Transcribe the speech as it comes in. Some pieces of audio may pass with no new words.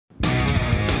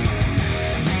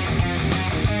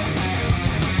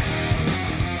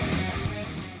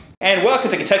And welcome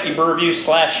to Kentucky Brew Review /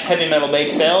 Heavy Metal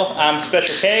Bake Sale. I'm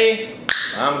Special K.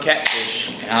 I'm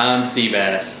Catfish. I'm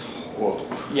Seabass. Whoa.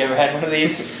 You ever had one of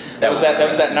these? That was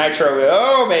that nitro.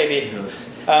 Oh baby.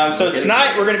 So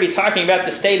tonight we're going to be talking about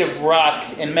the state of rock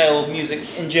and metal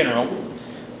music in general.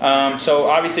 So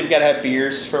obviously we've got to have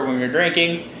beers for when we're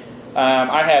drinking.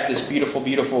 I have this beautiful,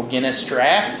 beautiful Guinness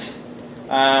draft.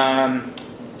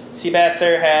 Seabass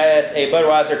there has a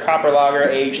Budweiser Copper Lager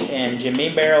aged in Jim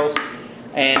Beam barrels.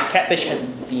 And Catfish has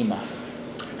eczema.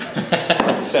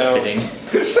 So,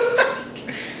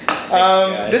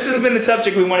 this has been a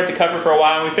subject we wanted to cover for a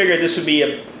while, and we figured this would be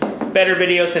a better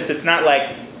video since it's not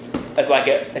like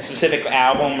a specific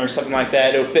album or something like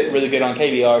that. It'll fit really good on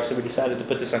KBR, so we decided to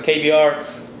put this on KBR,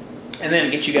 and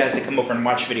then get you guys to come over and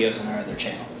watch videos on our other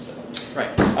channel. So,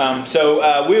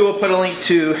 right. We will put a link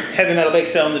to Heavy Metal Bake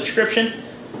Sale in the description.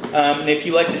 And if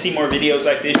you'd like to see more videos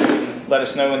like this, you can let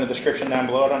us know in the description down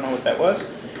below. I don't know what that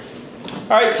was.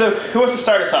 Alright, so who wants to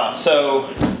start us off? So,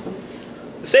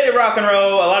 the state of rock and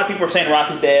roll, a lot of people are saying rock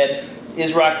is dead.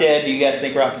 Is rock dead? Do you guys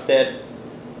think rock is dead?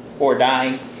 Or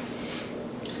dying?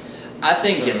 I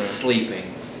think it's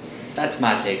sleeping. That's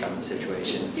my take on the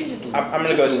situation. I'm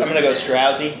gonna go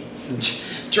drowsy.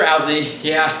 Drowsy,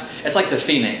 yeah. It's like the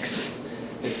phoenix.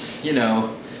 It's, you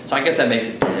know, so I guess that makes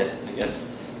it dead. I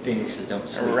guess phoenixes don't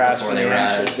sleep before they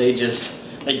rise.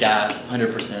 They die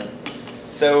 100%.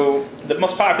 So the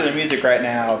most popular music right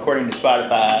now, according to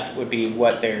Spotify, would be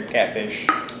what there, Catfish?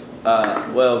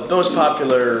 Well, the most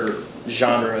popular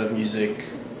genre of music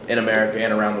in America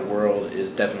and around the world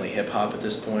is definitely hip hop at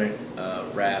this point.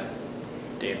 Rap,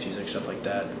 dance music, stuff like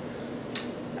that.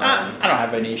 I don't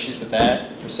have any issues with that,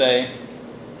 per se.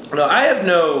 No, I have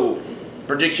no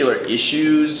particular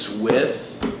issues with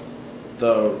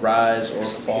the rise or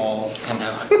fall. I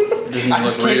know. It doesn't I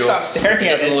just can't stop staring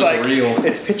at it. It's like real.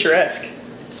 It's picturesque.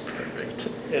 It's perfect.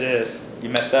 It is. You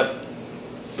messed up.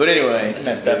 But anyway,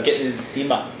 Messed up getting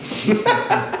eczema.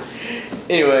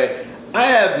 Anyway, I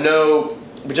have no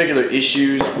particular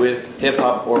issues with hip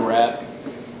hop or rap.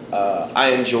 I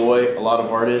enjoy a lot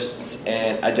of artists,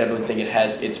 and I definitely think it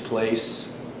has its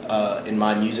place in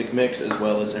my music mix as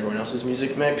well as everyone else's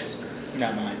music mix.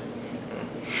 Not mine.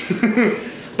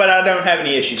 But I don't have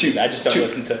any issues. I just don't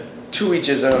listen to. To each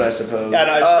his own, I suppose. Yeah,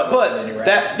 no, I just don't listen to any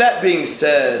rap. That being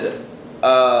said,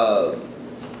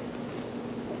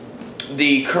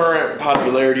 the current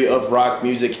popularity of rock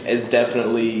music is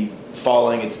definitely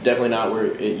falling. It's definitely not where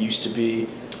it used to be.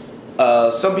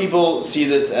 Some people see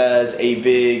this as a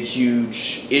big,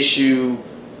 huge issue.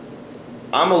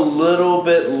 I'm a little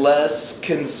bit less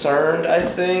concerned, I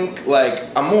think. Like,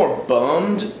 I'm more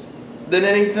bummed than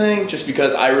anything, just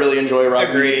because I really enjoy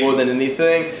rock music more than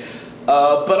anything.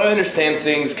 But I understand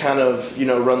things kind of, you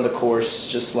know, run the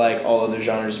course, just like all other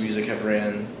genres of music have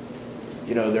ran,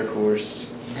 you know, their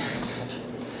course.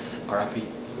 R.I.P.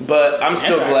 But I'm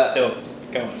still glad. Still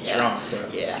going strong.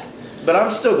 Yeah. But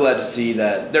I'm still glad to see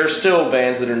that there's still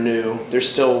bands that are new. They're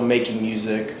still making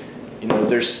music. You know,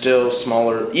 there's still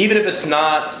smaller, even if it's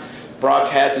not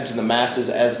broadcasted to the masses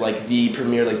as like the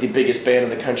premier, like the biggest band in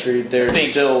the country.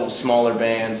 There's still smaller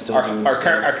bands still doing our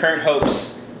stuff. current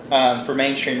hopes for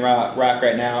mainstream rock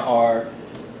right now are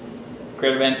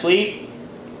Greta Van Fleet,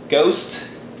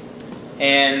 Ghost,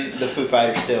 and the Foo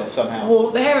Fighters still somehow.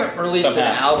 Well, they haven't released an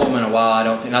album in a while. I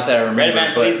don't think. Not that I remember. Greta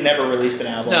Van Fleet's never released an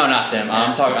album. No, not them.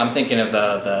 I'm thinking of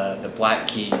the Black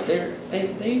Keys.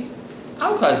 I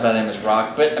would classify them as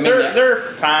rock, but I mean they're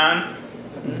fine.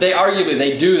 They arguably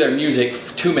they do their music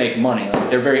to make money. Like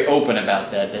they're very open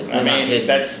about that. That's not hidden.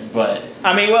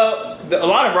 A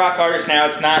lot of rock artists now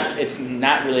it's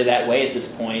not really that way at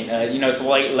this point. You know, it's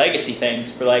like legacy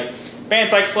things for like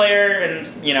bands like Slayer and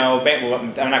you know, I'm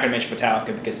not going to mention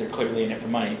Metallica because they're clearly in it for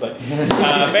money. But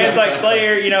bands like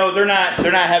Slayer, you know, they're not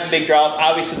having big draws.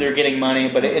 Obviously, they're getting money,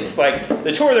 but it's like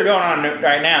the tour they're going on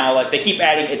right now. Like they keep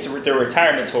adding, it's their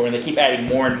retirement tour, and they keep adding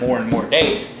more and more and more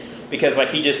dates because like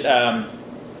he just.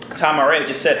 Tom Araya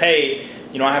just said, hey,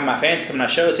 you know, I have my fans come to my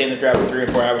shows, saying they're driving 3 or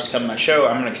 4 hours to come to my show.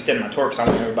 I'm going to extend my tour because I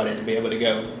want everybody to be able to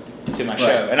go to my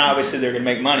show. And obviously they're going to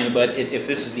make money, but if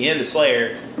this is the end of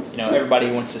Slayer, you know, everybody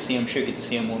who wants to see them should get to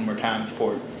see them one more time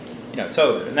before, you know, it's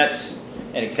over. And that's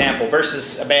an example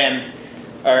versus a band,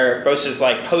 or versus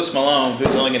like Post Malone,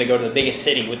 who's only going to go to the biggest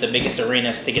city with the biggest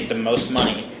arenas to get the most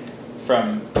money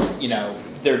from, you know,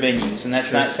 their venues. And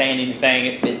that's not saying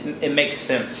anything. It makes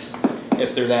sense.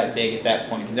 If they're that big at that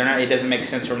point, they're not. It doesn't make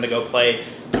sense for them to go play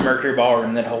a Mercury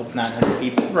Ballroom that holds 900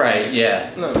 people. Right. Yeah.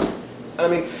 No, I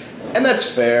mean, and that's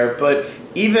fair. But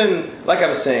even like I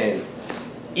was saying,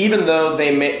 even though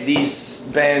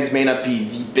these bands may not be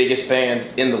the biggest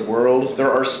bands in the world, there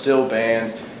are still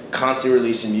bands constantly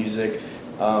releasing music.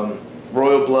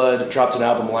 Royal Blood dropped an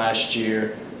album last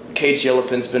year. Caged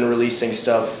Elephant's been releasing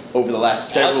stuff over the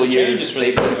last several years.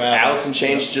 Alice in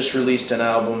Chains just released an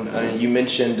album. You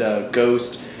mentioned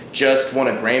Ghost just won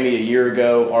a Grammy a year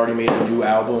ago. Already made a new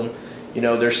album. You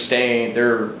know, they're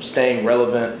staying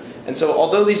relevant. And so,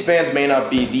 although these bands may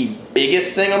not be the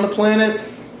biggest thing on the planet,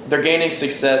 they're gaining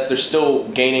success. They're still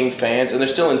gaining fans, and they're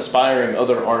still inspiring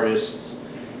other artists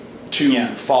to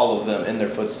follow them in their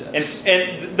footsteps.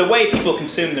 And the way people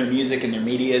consume their music and their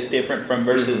media is different from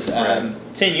versus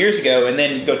 10 years ago, and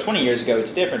then you go 20 years ago,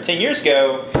 it's different. 10 years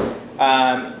ago,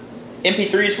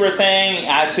 MP3s were a thing,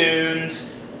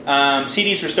 iTunes,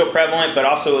 CDs were still prevalent, but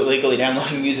also illegally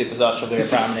downloading music was also very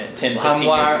prominent 10, 15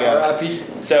 years ago.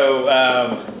 So,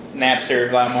 Napster,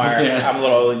 LimeWire. I'm a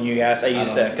little older than you guys. I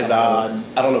used Kazaa.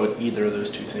 I don't know what either of those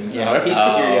two things are. He's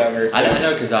figured younger. So. I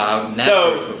know Kazaa.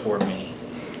 Napster was before me.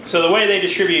 So the way they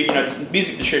distribute,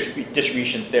 music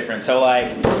distribution is different. So like,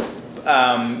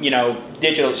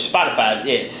 digital Spotify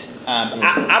is it.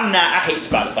 I hate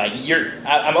Spotify.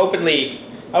 I'm openly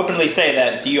say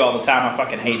that to you all the time. I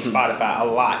fucking hate Spotify a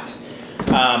lot.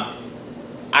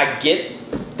 I get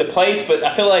the place, but I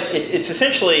feel like it's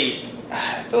essentially,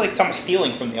 I feel like it's almost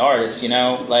stealing from the artist.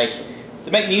 Like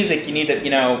to make music, you need to,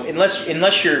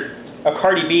 unless you're a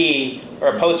Cardi B or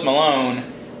a Post Malone.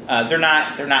 They're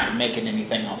not making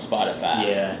anything on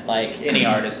Spotify. Like any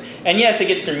artist. And yes, it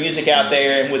gets their music out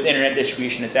there, and with internet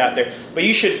distribution, it's out there. But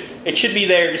it should be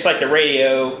there just like the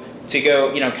radio to go,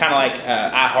 kind of like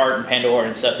iHeart and Pandora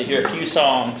and stuff, to hear a few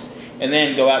songs and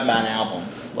then go out and buy an album.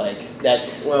 Like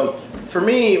that's for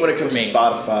me when it comes to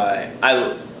Spotify,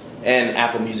 and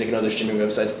Apple Music and other streaming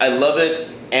websites, I love it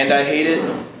and I hate it.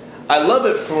 I love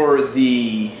it for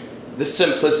the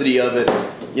simplicity of it.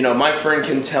 My friend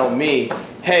can tell me,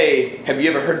 hey, have you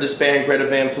ever heard this band, Greta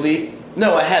Van Fleet?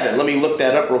 No, I haven't. Let me look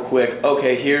that up real quick.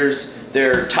 Okay, here's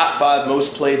their top 5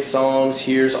 most played songs.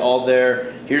 Here's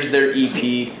their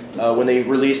EP. When they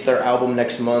release their album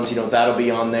next month, that'll be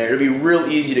on there. It'll be real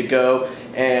easy to go.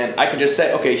 And I can just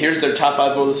say, okay, here's their top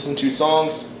 5 most listened to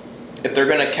songs. If they're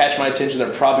going to catch my attention,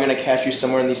 they're probably going to catch you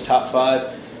somewhere in these top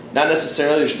 5. Not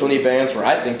necessarily. There's plenty of bands where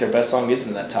I think their best song isn't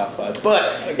in that top 5. But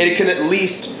it can at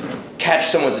least catch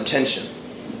someone's attention.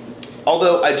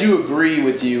 Although I do agree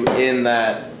with you in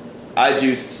that I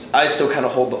still kind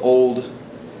of hold the old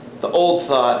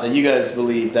thought that you guys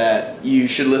believe that you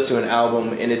should listen to an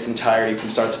album in its entirety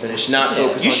from start to finish, not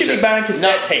focus on... You should be buying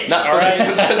cassette tapes, all right?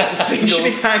 Just the singles. You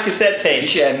should be buying cassette tapes. You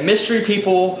should have mystery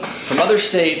people from other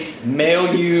states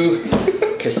mail you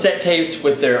cassette tapes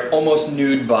with their almost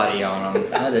nude body on them.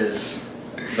 That is...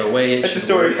 the way it That's a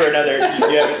story for another. Do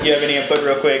you have any input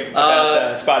real quick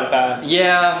about Spotify?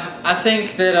 Yeah, I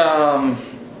think that I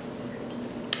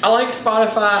like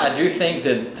Spotify. I do think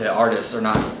that the artists are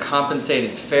not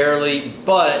compensated fairly,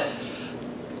 but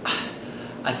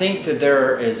I think that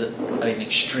there is an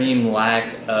extreme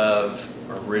lack of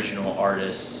original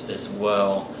artists as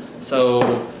well.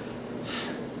 So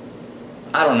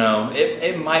I don't know.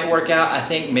 It might work out. I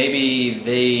think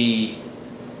maybe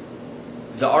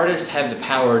the artists have the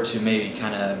power to maybe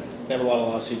kind of... They have a lot of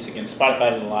lawsuits against...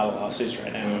 Spotify has a lot of lawsuits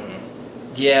right now.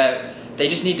 Mm-hmm. Yeah, they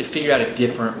just need to figure out a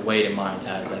different way to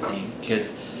monetize, I think,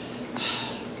 because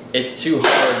it's too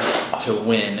hard to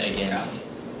win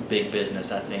against big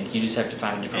business, I think. You just have to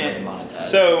find a different way to monetize.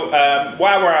 So,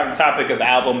 while we're on the topic of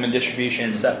album and distribution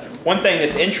and stuff, one thing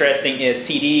that's interesting is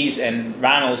CDs and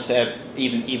vinyls have,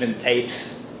 even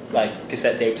tapes, like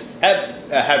cassette tapes, have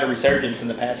had a resurgence in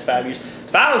the past 5 years.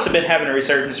 Vinyls have been having a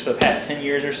resurgence for the past 10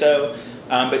 years or so,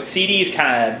 but CDs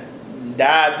kind of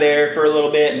died there for a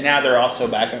little bit, and now they're also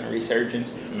back on a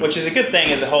resurgence, which is a good thing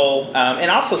as a whole.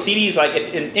 And also CDs, like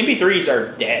MP3s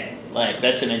are dead. Like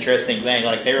that's an interesting thing.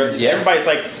 Like everybody's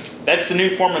like, that's the new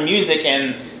form of music,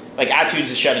 and like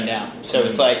iTunes is shutting down. So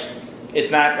it's like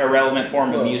it's not a relevant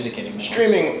form of music anymore.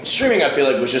 Streaming, I feel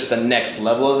like was just the next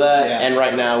level of that, and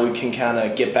right now we can kind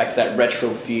of get back to that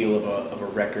retro feel of a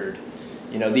record.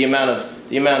 The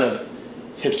amount of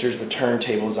hipsters with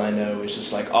turntables I know is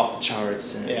just like off the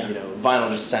charts, and vinyl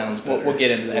just sounds better. We'll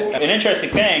get into that. An interesting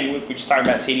thing, we just talked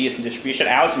about CDs and distribution.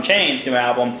 Alice in Chains' new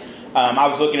album. I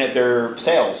was looking at their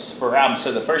sales for albums.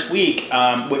 So the first week,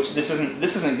 which this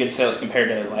isn't good sales compared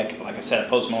to like I said,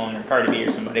 Post Malone or Cardi B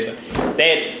or somebody, but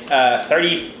they had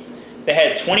They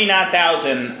had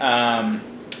 29,000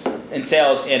 in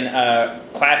sales in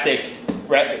classic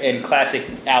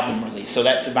album release. So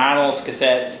that's vinyls,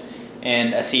 cassettes,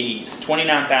 and CDs.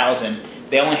 29,000.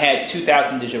 They only had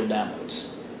 2,000 digital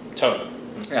downloads total.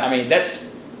 Yeah. I mean,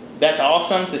 that's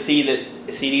awesome to see that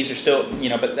CDs are still,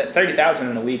 but that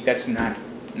 30,000 in a week, that's not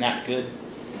good.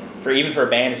 even for a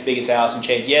band as big as Alice in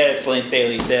Chains. Yes, Lane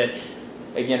Staley's dead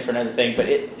again for another thing, but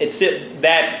it's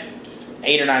that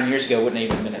 8 or 9 years ago wouldn't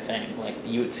have even been a thing. Like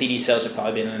CD sales would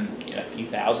probably been in a few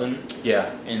thousand.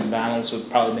 Yeah. And vinyls would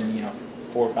probably been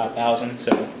 4,000 or 5,000.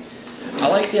 So I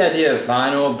like the idea of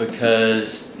vinyl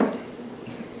because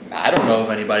I don't know of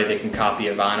anybody that can copy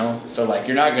a vinyl. So like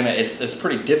you're not gonna. It's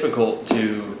pretty difficult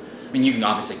to. I mean, you can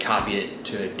obviously copy it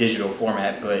to a digital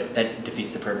format, but that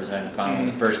defeats the purpose of having a vinyl in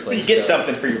the first place. You get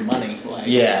something for your money. Like,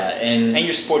 yeah, and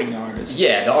you're supporting the artist.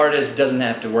 Yeah, the artist doesn't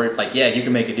have to worry. Like, yeah, you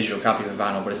can make a digital copy of a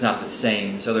vinyl, but it's not the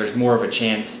same. So there's more of a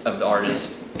chance of the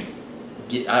artist.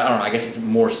 I don't know. I guess it's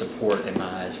more support in my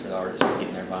eyes for the artist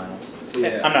getting their vinyl.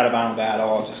 Yeah. I'm not a vinyl guy at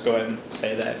all. I'll just go ahead and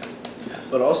say that.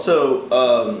 But also,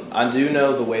 I do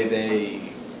know the way they,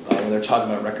 when they're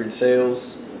talking about record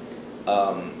sales,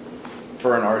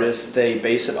 for an artist, they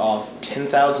base it off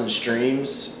 10,000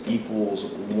 streams equals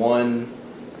 1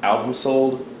 album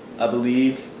sold, I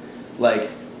believe. Like,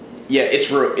 yeah,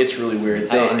 it's really weird.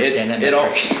 I don't understand that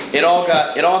metric. It all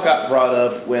got brought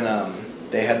up when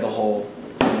they had the whole,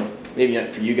 maybe not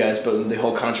for you guys, but the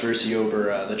whole controversy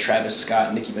over the Travis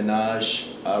Scott, Nicki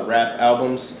Minaj rap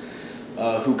albums,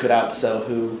 who could outsell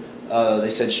who. They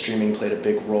said streaming played a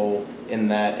big role in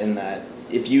that.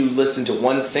 If you listen to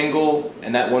one single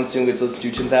and that one single gets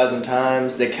listened to 10,000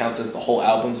 times, that counts as the whole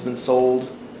album's been sold.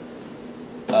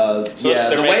 They're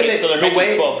making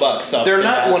 $12 they're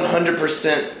not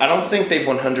 100%. I don't think they've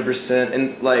 100%.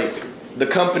 And like the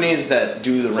companies that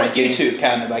do the rankings, like YouTube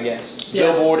kind of, I guess.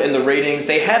 Billboard and the ratings,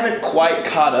 they haven't quite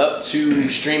caught up to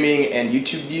streaming and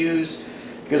YouTube views.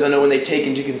 Because I know when they take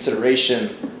into consideration,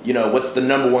 what's the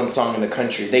 #1 song in the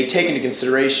country, they take into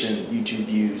consideration YouTube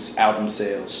views, album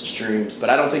sales, streams, but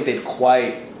I don't think they've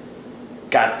quite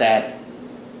got that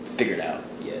figured out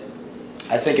yet.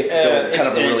 I think it's still kind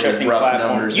of a really rough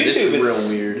numbers. It's real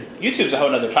weird. YouTube's a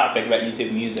whole other topic about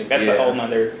YouTube music. That's a whole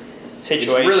other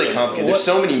situation. It's really complicated. There's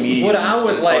so many mediums. What I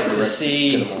would like to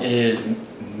see is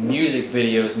music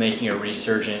videos making a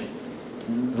resurgence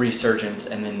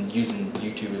and then using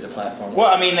YouTube as a platform.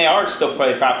 Well, I mean, they are still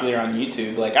pretty popular on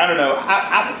YouTube. Like, I don't know.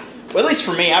 Well, at least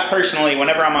for me, I personally,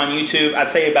 whenever I'm on YouTube,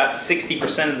 I'd say about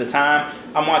 60% of the time,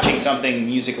 I'm watching something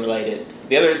music related.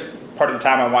 The other part of the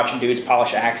time, I'm watching dudes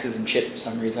polish axes and shit for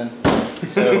some reason.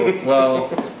 So, well,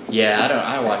 yeah,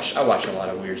 I watch a lot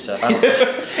of weird stuff.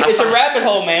 It's a rabbit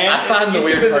hole, man. I find the YouTube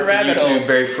weird is parts a rabbit of YouTube hole.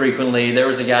 very frequently. There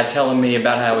was a guy telling me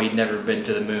about how he'd never been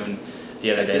to the moon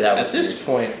the other day. That was at this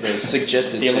point, the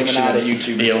suggested the section of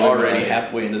YouTube is Illuminati. already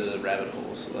halfway into the rabbit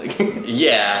holes. Like,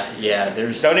 yeah.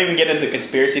 There's. Don't even get into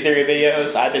conspiracy theory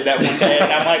videos. I did that one day,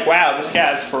 and I'm like, wow, this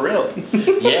guy's for real.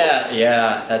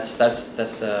 Yeah. That's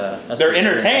They're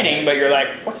entertaining, but you're like,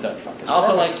 what the fuck is I also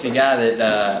wrong? like the guy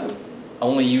that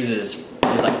only uses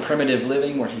his like primitive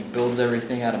living, where he builds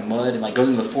everything out of mud and like goes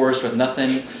into the forest with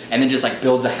nothing, and then just like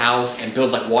builds a house and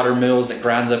builds like water mills that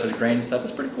grinds up his grain and stuff.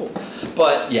 It's pretty cool.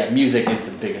 But yeah, music is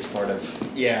the biggest part of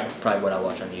probably what I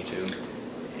watch on YouTube.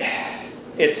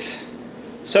 It's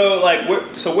so like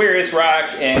where is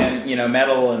rock and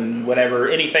metal and whatever,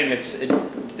 anything that's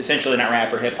essentially not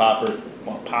rap or hip hop or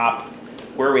pop?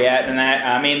 Where are we at in that?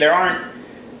 I mean, there aren't.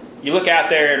 You look out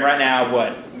there and right now,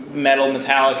 what metal,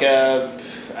 Metallica,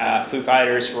 Foo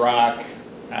Fighters, rock.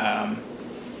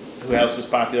 Who else is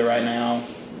popular right now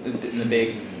in the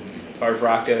big, as far as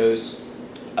rock goes?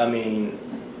 I mean,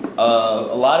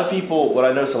 a lot of people. What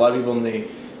I notice, a lot of people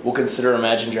will consider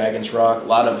Imagine Dragons rock. A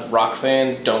lot of rock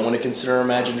fans don't want to consider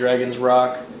Imagine Dragons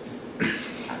rock.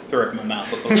 Throw it in my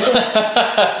mouth a little bit.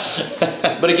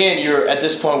 But again, at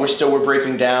this point we're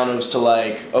breaking down as to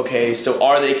like, okay, so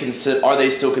are they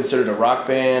still considered a rock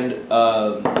band?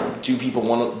 Do people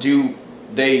want to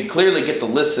they clearly get the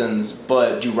listens,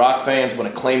 but do rock fans want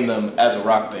to claim them as a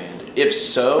rock band? If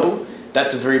so,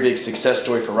 that's a very big success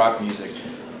story for rock music.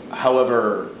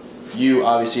 However, you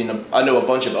obviously I know a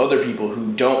bunch of other people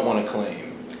who don't want to claim,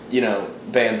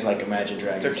 bands like Imagine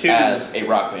Dragons as a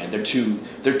rock band. They're too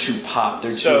pop.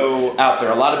 They're too out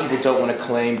there. A lot of people don't want to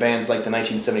claim bands like the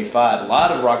 1975. A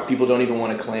lot of rock people don't even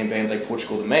want to claim bands like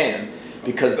Portugal the Man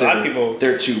because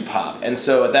they're too pop. And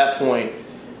so at that point,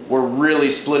 we're really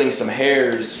splitting some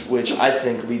hairs, which I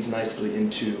think leads nicely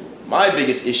into my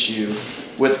biggest issue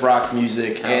with rock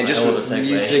music and just with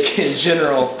music in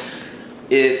general.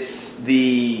 It's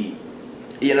the,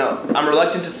 I'm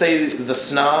reluctant to say the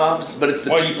snobs, but it's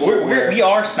the people. We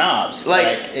are snobs.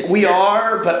 We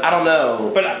are, but I don't know.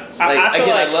 But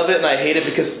I love it and I hate it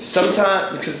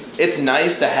because it's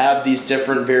nice to have these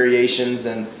different variations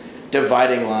and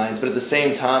dividing lines, but at the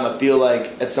same time, I feel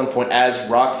like at some point, as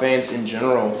rock fans in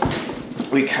general,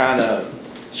 we kind of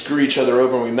screw each other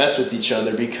over and we mess with each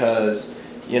other because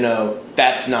you know,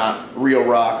 that's not real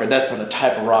rock, or that's not the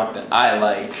type of rock that I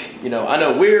like. You know, I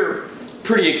know we're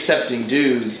pretty accepting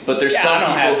dudes, but there's some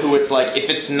people who it's like, if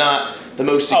it's not the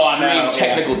most extreme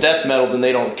technical death metal, then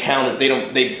they don't count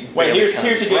it. Wait,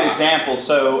 here's a good example.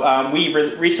 So we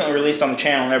recently released on the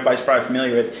channel, and everybody's probably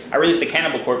familiar with. I released a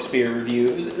Cannibal Corpse beer review.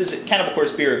 It was a Cannibal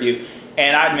Corpse beer review,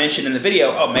 and I mentioned in the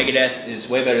video, oh, Megadeth is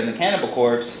way better than Cannibal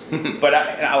Corpse, but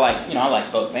I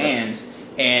like both bands,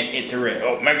 and it threw it.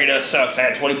 Oh, Megadeth sucks. I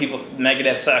had 20 people.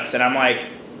 Megadeth sucks, and I'm like,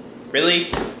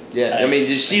 really? Yeah, I mean,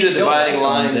 you see the dividing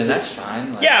lines. Then that's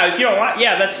fine. Like, yeah, if you don't like,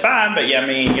 that's fine. But yeah, I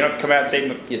mean, you don't have to come out and say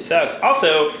it sucks.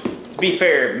 Also, to be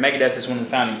fair, Megadeth is one of the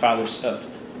founding fathers of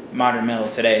modern metal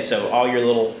today. So all your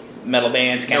little metal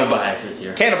bands, no biases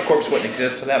here. Cannibal Corpse wouldn't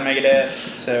exist without Megadeth.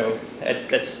 So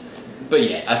that's. But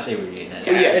yeah, I say we're getting that.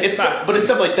 Yeah, it's not. But it's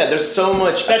stuff like that. There's so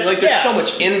much. I feel like there's so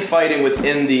much infighting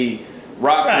within the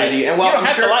rock community, and while you don't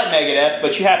have to like Megadeth,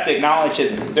 but you have to acknowledge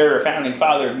that they're a founding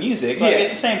father of music. Like,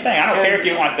 it's the same thing. I don't care if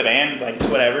you don't like the band, like,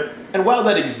 whatever. And while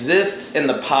that exists in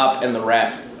the pop and the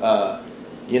rap,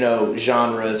 you know,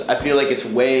 genres, I feel like it's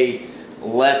way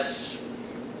less.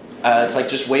 It's like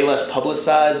just way less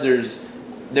publicized.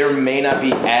 There may not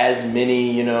be as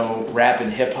many, you know, rap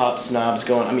and hip hop snobs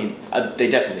going. I mean,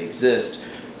 they definitely exist,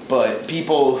 but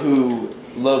people who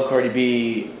love Cardi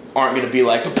B aren't going to be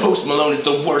like, the Post Malone is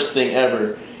the worst thing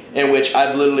ever, in which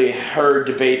I've literally heard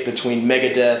debates between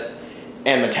Megadeth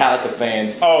and Metallica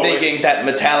fans thinking that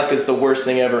Metallica is the worst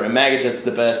thing ever and Megadeth is the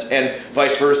best, and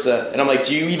vice versa. And I'm like,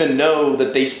 do you even know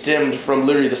that they stemmed from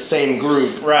literally the same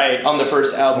group on the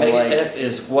first album? Megadeth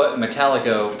is what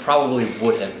Metallica probably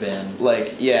would have been.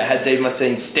 Like, yeah, had Dave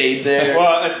Mustaine stayed there.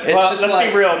 Let's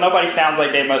be real. Nobody sounds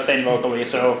like Dave Mustaine vocally,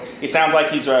 so he sounds like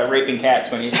he's raping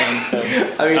cats when he sings. So.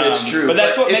 I mean, it's true. But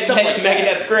that's what makes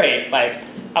Megadeth's great. Like,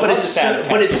 but it's so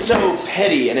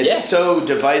petty and it's so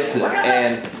divisive,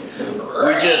 and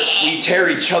we tear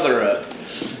each other up.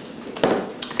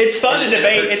 It's fun to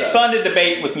debate. It's fun to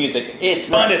debate with music. It's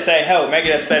fun to say, "Oh,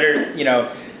 Megadeth's better."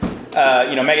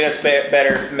 Megadeth's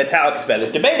better. Metallica's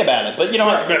better. Debate about it, but you don't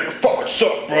have to be like, "Fucking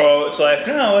suck, bro." It's like,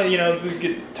 no,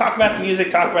 talk about the music,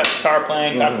 talk about the guitar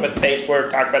playing, talk about the bass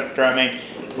work, talk about the drumming,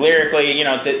 lyrically.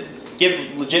 Give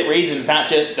legit reasons, not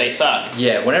just they suck.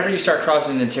 Yeah, whenever you start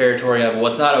crossing the territory of, well,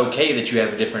 it's not okay that you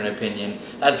have a different opinion,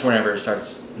 that's whenever it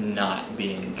starts not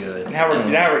being good.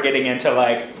 Now we're getting into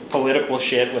like political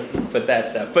shit with that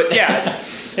stuff. But yeah,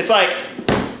 it's like,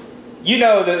 you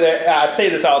know, I'd say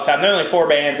this all the time. There are only 4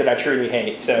 bands that I truly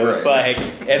hate. So it's like,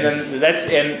 and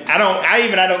then I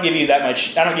don't give you that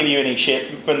much. I don't give you any shit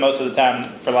for most of the time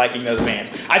for liking those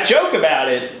bands. I joke about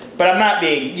it. But I'm not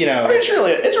being, you know. I mean, it's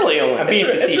really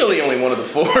only one of the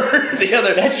 4.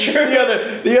 That's true.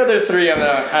 The other 3,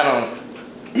 I don't.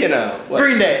 You know. What?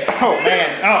 Green Day. Oh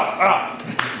man. Oh.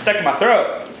 Stuck in my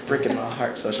throat. Breaking my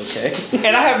heart. So it's okay.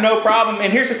 And I have no problem.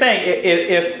 And here's the thing: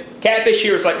 if Catfish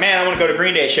here was like, man, I want to go to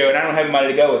Green Day show, and I don't have anybody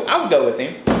to go with, I would go with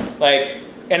him. Like,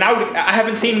 and I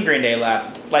haven't seen Green Day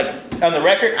live. Like, on the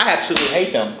record, I absolutely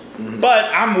hate them. Mm-hmm. But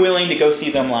I'm willing to go see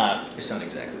them live. It's not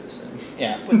exactly the same.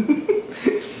 Yeah.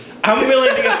 I'm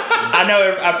willing to go. I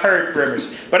know I've heard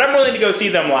rumors, but I'm willing to go see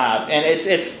them live, and it's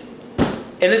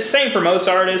the same for most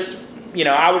artists. You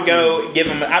know, I would go give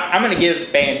them. I'm going to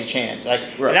give bands a chance. Like,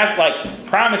 and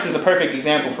Primus is a perfect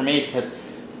example for me because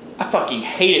I fucking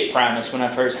hated Primus when I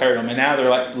first heard them, and now they're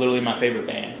like literally my favorite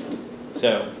band.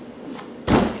 So,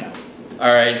 you know.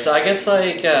 All right, so I guess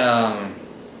like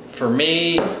for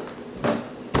me,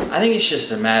 I think it's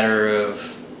just a matter of.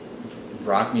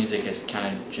 Rock music has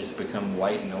kind of just become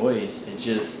white noise.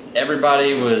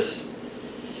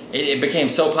 It became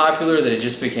so popular that it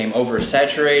just became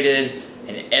oversaturated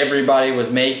and everybody was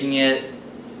making it.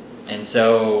 And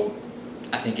so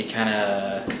I think it kind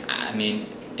of, I mean,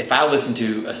 if I listen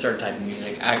to a certain type of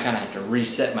music, I kind of have to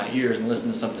reset my ears and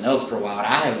listen to something else for a while. And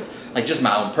I have, like, just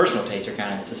my own personal tastes are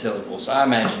kind of cyclical. So I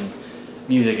imagine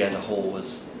music as a whole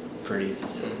was pretty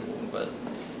cyclical, but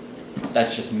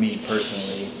that's just me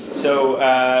personally. So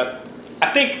I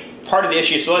think part of the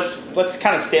issue. So let's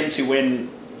kind of stem to when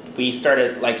we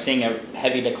started like seeing a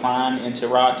heavy decline into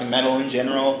rock and metal in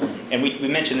general. And we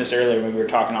mentioned this earlier when we were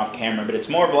talking off camera, but it's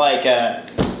more of like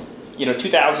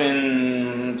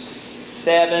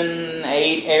 2007,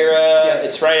 8 era. Yeah.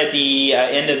 It's right at the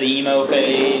end of the emo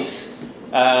phase.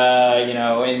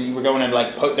 And we're going into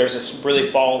like there's this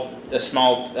really small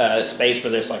space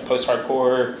where there's like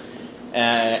post-hardcore.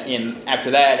 And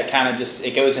after that, it kind of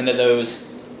it goes into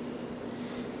those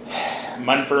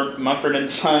Mumford and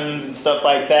Sons and stuff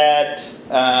like that.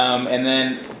 And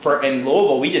then in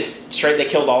Louisville, they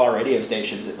killed all our radio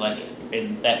stations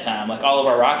in that time. Like all of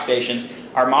our rock stations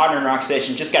our modern rock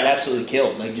station just got absolutely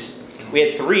killed. Like we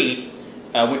had 3,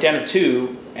 went down to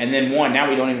 2, and then 1. Now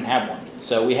we don't even have 1.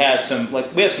 So we have some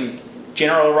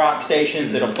general rock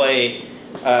stations that'll play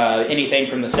anything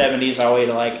from the 70s all the way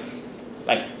to like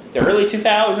the early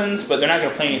 2000s, but they're not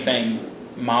going to play anything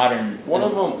modern. One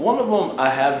of them, I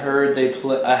have heard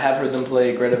them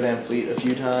play Greta Van Fleet a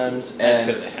few times,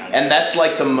 and that's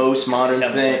like the most modern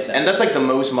thing. And that's like the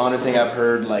most modern thing I've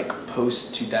heard, like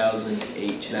post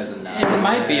 2008, 2009. And it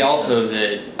might be also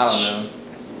that I don't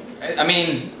know. I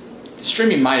mean,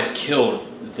 streaming might have killed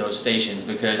those stations,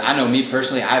 because I know me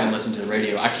personally, I haven't listened to the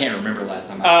radio. I can't remember the last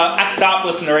time. I stopped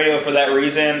listening to radio for that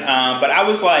reason, but I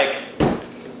was like,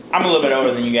 I'm a little bit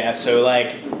older than you guys, so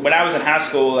like when I was in high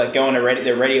school, like going to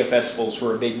the radio festivals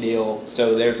were a big deal.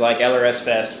 So there's like LRS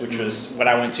Fest, which was what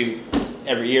I went to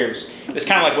every year. It was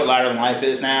kind of like what Louder Than Life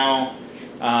is now,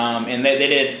 and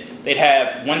they'd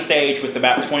have one stage with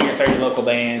about 20 or 30 local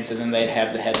bands, and then they'd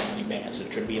have the headlining bands,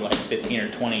 which would be like 15 or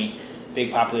 20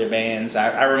 big popular bands.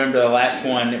 I remember the last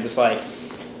one, it was like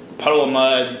Puddle of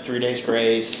Mud, 3 Days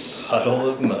Grace. Puddle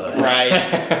of Mud.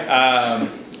 Right.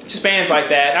 Just bands like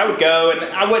that. I would go, and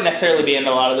I wouldn't necessarily be into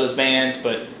a lot of those bands,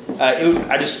 but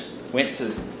I just went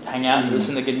to hang out and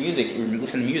listen to good music.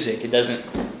 It doesn't,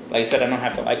 like I said, I don't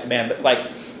have to like the band, but like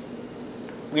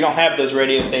we don't have those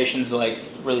radio stations that like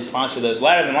really sponsor those.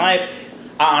 Louder Than Life,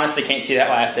 I honestly can't see that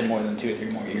lasting more than 2 or 3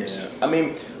 more years. Yeah. I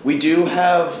mean, we do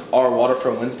have our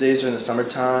Waterfront Wednesdays during the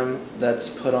summertime that's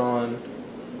put on.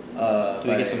 Do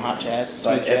we get some hot jazz?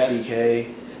 Like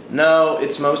FBK. No,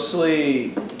 it's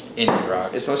mostly indie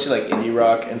rock. It's mostly like indie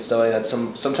rock and stuff like that.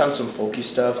 Sometimes some folky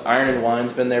stuff. Iron and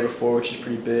Wine's been there before, which is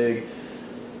pretty big.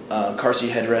 Car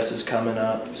Seat Headrest is coming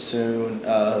up soon.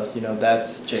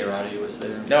 That's J. Roddy was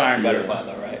there. No Iron Butterfly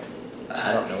though, right?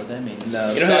 I don't know what that means.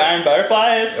 No. You know who Iron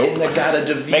Butterfly is? Nope. And they got a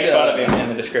DeVito. Make fun of him in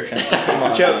the description.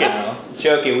 I'm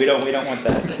joking. We don't want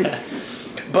that.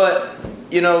 But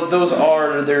those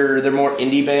they're more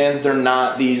indie bands. They're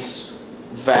not these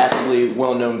vastly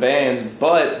well-known bands,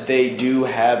 but they do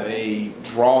have a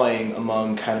drawing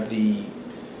among kind of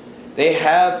they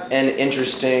have an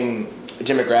interesting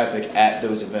demographic at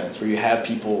those events where you have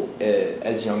people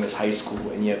as young as high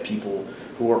school, and you have people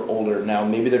who are older. Now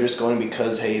maybe they're just going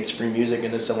because, hey, it's free music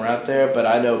and it's somewhere out there, but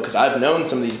I know, because I've known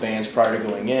some of these bands prior to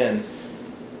going in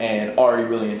and already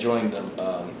really enjoying them.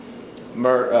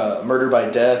 Murder by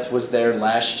Death was there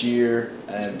last year,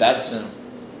 and that's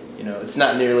it's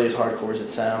not nearly as hardcore as it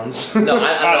sounds. No,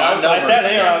 I said,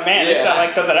 man, it sounds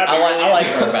like something I like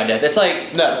Murder by Death. It's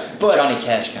like but Johnny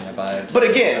Cash kind of vibes. But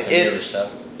again,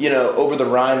 it's Over the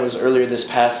Rhine was earlier this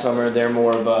past summer. They're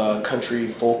more of a country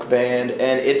folk band,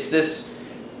 and it's this,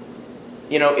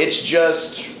 it's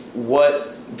just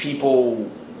what people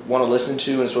want to listen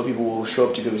to, and it's what people will show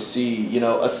up to go see.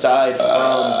 Aside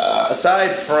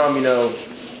from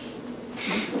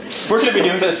we're gonna be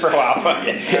doing this for a while,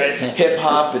 right? Hip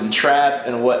hop and trap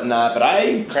and whatnot, but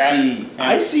I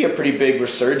see a pretty big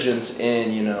resurgence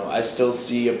in I still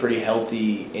see a pretty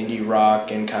healthy indie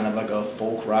rock and kind of like a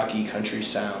folk rocky country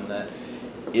sound that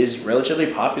is relatively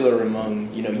popular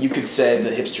among you could say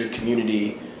the hipster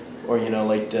community, or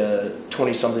like the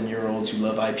 20-something-year-olds who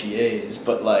love IPAs,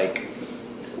 but like,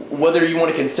 whether you want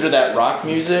to consider that rock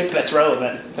music, that's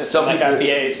relevant. Some people,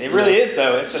 IPAs. It really is,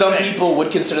 though. Some people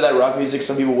would consider that rock music.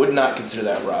 Some people would not consider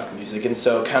that rock music. And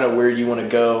so kind of where do you want to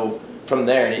go from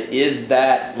there? And is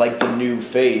that like the new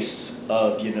face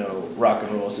of, rock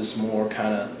and roll? Is this more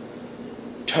kind of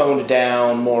toned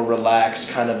down, more relaxed,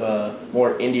 kind of a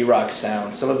more indie rock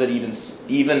sound? Some of it even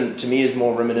to me is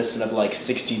more reminiscent of like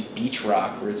 60s beach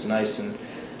rock, where it's nice and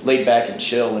laid back and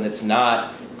chill, and it's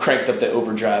not cranked up the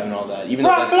overdrive and all that. Even though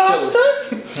that's still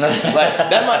like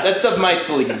that stuff might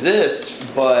still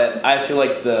exist, but I feel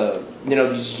like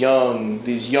these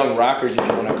young rockers, if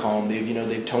you want to call them,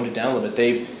 they've toned it down a little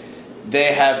bit.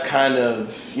 They have kind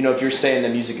of, if you're saying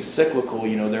that music is cyclical,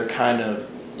 they're kind of,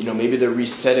 maybe they're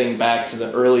resetting back to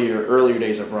the earlier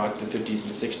days of rock, the 50s and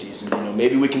 60s, and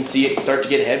maybe we can see it start to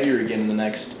get heavier again in the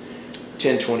next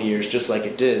 10, 20 years, just like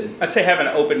it did. I'd say having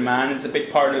an open mind is a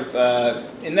big part of,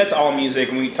 and that's all music,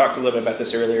 and we talked a little bit about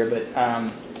this earlier, but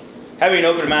having an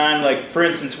open mind, like, for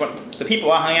instance, what the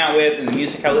people I hang out with and the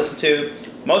music I listen to,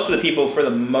 most of the people, for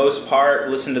the most part,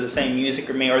 listen to the same music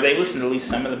as me, or they listen to at least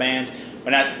some of the bands.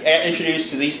 When I introduced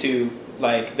to these two,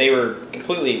 like, they were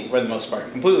completely, for the most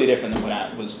part, completely different than what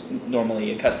I was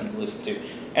normally accustomed to listen to.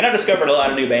 And I discovered a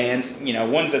lot of new bands,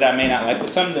 ones that I may not like,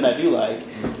 but some that I do like.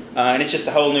 And it's just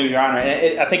a whole new genre.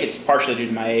 And I think it's partially due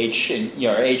to my age and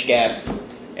our age gap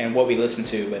and what we listen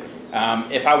to. But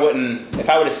if I would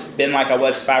have been like I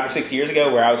was 5 or 6 years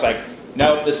ago, where I was like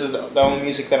no, this is the only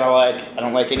music that I like. I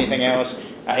don't like anything else.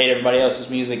 I hate everybody else's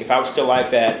music. If I was still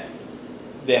like that,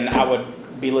 then I would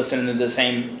be listening to the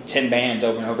same 10 bands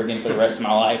over and over again for the rest of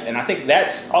my life. And I think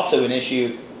that's also an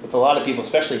issue with a lot of people,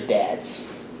 especially dads.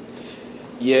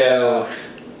 Yeah. So,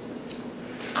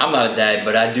 I'm not a dad,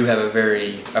 but I do have a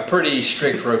pretty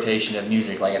strict rotation of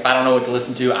music. Like if I don't know what to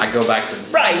listen to, I go back to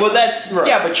the right. Well, that's right.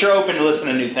 Yeah, but you're open to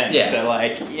listening to new things. Yeah. So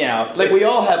like, you know, Like we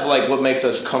all have like what makes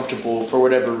us comfortable for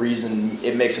whatever reason.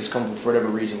 It makes us comfortable for whatever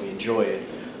reason we enjoy it.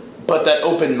 But that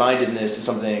open-mindedness is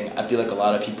something I feel like a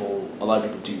lot of people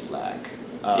do lack.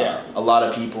 Yeah. A lot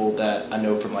of people that I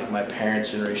know from like my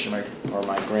parents' generation or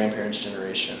my grandparents'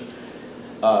 generation,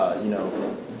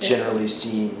 generally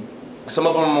seem. Some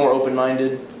of them are more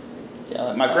open-minded. Yeah,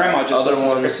 like my grandma just Other listens to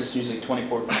ones- Christmas music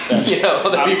 24/7. Yeah,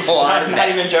 other people I'm aren't. not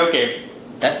even joking.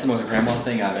 That's the most grandma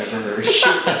thing I've ever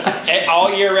heard.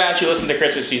 All year round, she listens to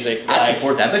Christmas music. I Like,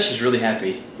 support that. I bet she's really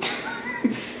happy.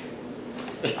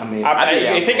 I mean,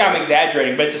 I think I'm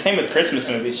exaggerating, but it's the same with Christmas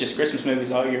movies. Just Christmas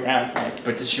movies all year round. Like,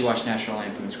 But did she watch National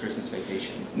Lampoon's Christmas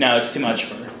Vacation? no, it's too much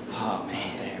for her. Oh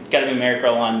man, It's got to be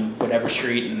Miracle on whatever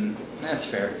street and that's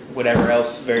fair. whatever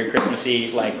else very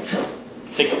Christmassy, like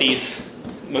 60s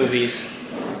movies.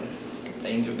 The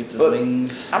angel gets his But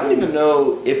wings. I don't even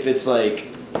know if it's like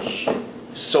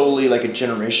solely like a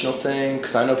generational thing,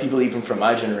 because I know people even from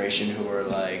my generation who are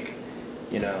like,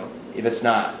 if it's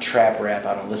not trap rap,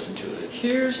 I don't listen to it.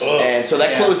 Here's And so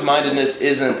that Yeah. closed-mindedness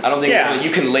isn't. I don't think it's Yeah. something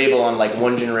you can label on like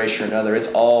one generation or another.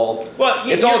 It's all. Well,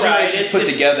 It's you're all right. generations put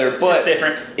together, but it's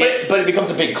different. But it becomes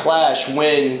a big clash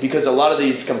because a lot of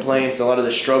these complaints, a lot of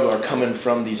the struggle are coming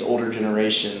from these older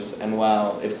generations. And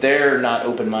while if they're not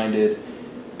open-minded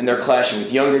and they're clashing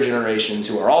with younger generations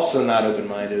who are also not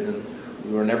open-minded, then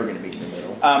we're never going to meet in the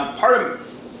middle.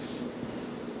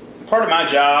 Part of my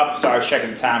job, sorry, I was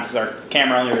checking the time because our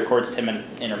camera only records 10-minute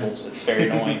intervals. It's very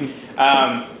annoying.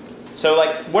 So,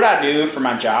 like, what I do for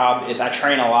my job is I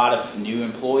train a lot of new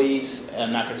employees.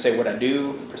 I'm not going to say what I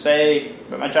do, per se,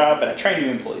 about my job, but I train new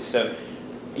employees. So,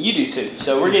 you do too.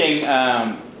 So, we're getting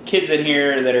kids in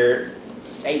here that are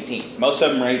 18. Most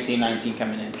of them are 18, 19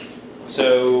 coming in.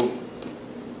 So,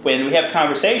 when we have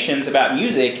conversations about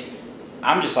music,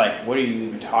 I'm just like, what are you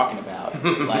even talking about?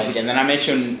 Like, and then I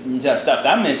mention stuff that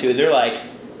I'm into. They're like,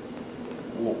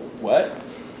 what?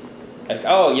 Like,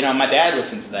 oh, my dad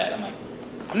listens to that. I'm like,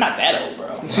 I'm not that old, bro.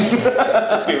 Like,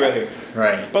 let's be real here.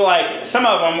 right. But like, some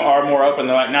of them are more open.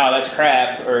 They're like, no, that's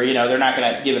crap, or they're not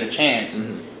gonna give it a chance.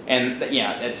 Mm-hmm. And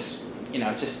it's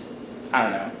just I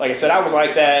don't know. Like I said, I was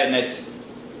like that, and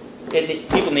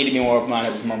people need to be more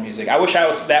open-minded with more music. I wish I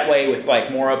was that way with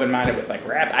like more open-minded with like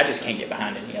rap. I just can't get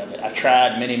behind any of it. I've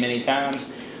tried many, many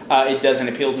times. It doesn't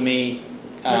appeal to me.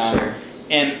 That's fair.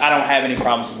 And I don't have any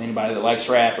problems with anybody that likes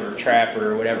rap or trap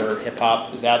or whatever hip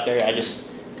hop is out there.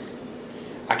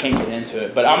 I can't get into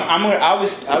it. But I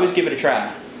always give it a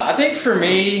try. I think for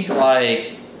me,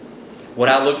 like, what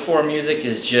I look for in music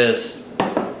is just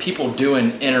people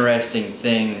doing interesting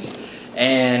things,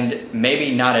 and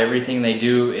maybe not everything they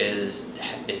do is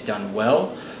done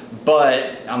well, but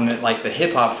I'm like the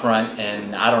hip hop front,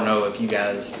 and I don't know if you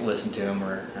guys listen to him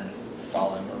or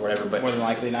follow him or whatever, but More than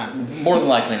likely not. more than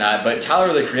likely not. But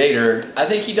Tyler, the Creator, I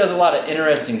think he does a lot of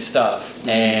interesting stuff,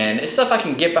 and it's stuff I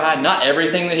can get behind. Not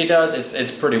everything that he does.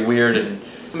 It's pretty weird and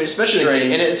I mean,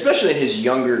 especially in his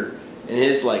younger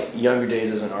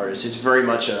days as an artist, it's very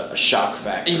much a shock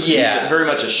factor. Yeah. He's very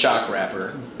much a shock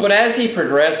rapper. But as he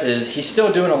progresses, he's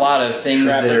still doing a lot of things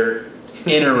that are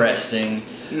interesting.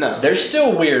 No. They're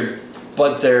still weird,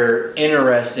 but they're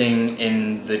interesting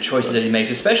in the choices that he makes,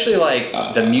 especially like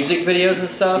the music videos and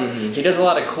stuff. Mm-hmm. He does a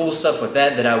lot of cool stuff with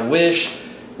that I wish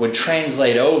would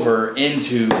translate over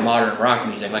into modern rock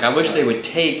music. Like I wish they would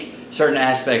take certain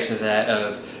aspects of that,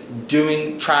 of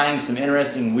trying some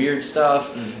interesting weird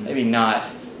stuff, maybe not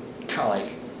kind of like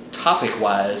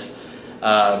topic-wise,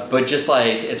 but just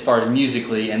like as far as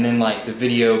musically, and then like the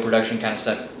video production kind of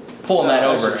stuff, pulling that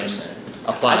over and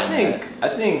applying I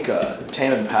think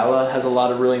Tame Impala has a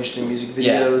lot of really interesting music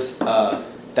videos.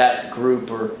 That group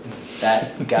or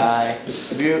that guy.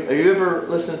 Have you ever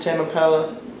listened to Tame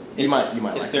Impala? You might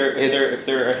like If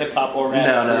they're a hip hop or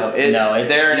rap. They're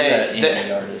he's an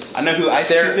indie artist. I know who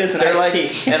Ice Cube is, and they're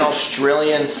Ice-T. like an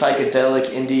Australian psychedelic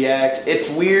indie act. It's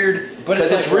weird, But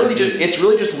because it's like it's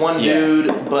really just one Yeah.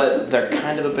 dude, but they're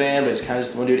kind of a band, but it's kind of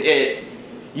just one dude.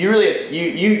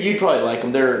 You'd probably like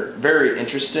them. They're very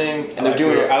interesting, and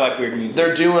I like weird music.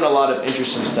 They're doing a lot of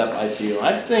interesting stuff. I feel.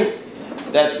 I think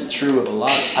that's true of a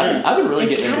lot. I've been really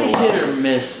It's getting kind into of a lot. hit or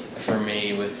miss for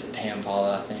me with Tame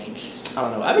Impala, I think. I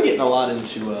don't know. I've been getting a lot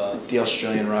into the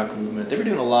Australian rock movement. They were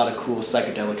doing a lot of cool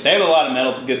psychedelic stuff. They have a lot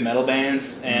of good metal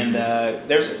bands, and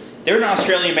there's an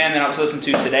Australian band that I was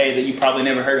listening to today that you probably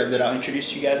never heard of that I'll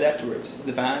introduce you guys afterwards.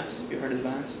 The Vines. You heard of the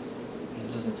Vines? It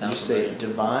doesn't sound. You say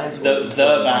Divines? The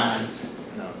Vines.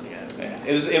 No, I don't think I have. Yeah.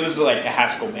 It was like a high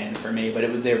school band for me,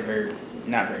 but they were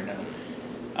not very known.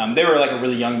 They were like a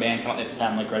really young band at the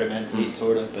time, like Greta Van Fleet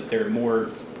sort of, but they're more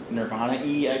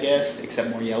Nirvana-y, I guess, except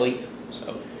more yelly.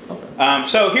 So. Okay.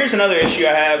 So here's another issue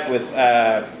I have with,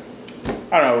 I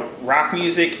don't know, rock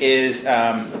music is,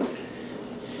 the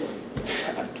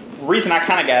reason I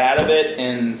kind of got out of it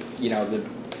in,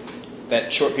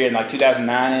 that short period, like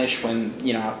 2009-ish, when,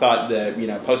 I thought the,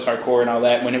 post-hardcore and all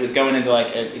that, when it was going into,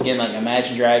 like, again, like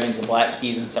Imagine Dragons and Black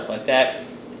Keys and stuff like that,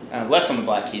 less on the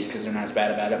Black Keys because they're not as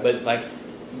bad about it, but, like,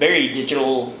 very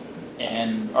digital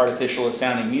and artificial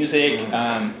sounding music.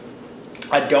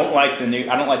 I don't like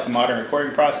the modern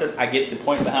recording process. I get the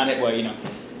point behind it where,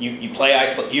 you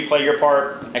play your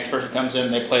part, next person comes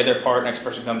in, they play their part, next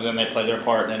person comes in, they play their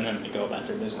part, and then they go about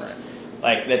their business.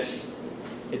 Right. Like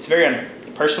it's very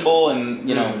personable,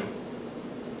 and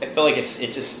I feel like it's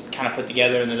just kind of put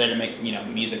together, and they're there to make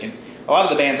music. And a lot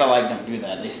of the bands I like don't do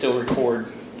that. They still record,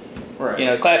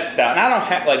 classic style. And I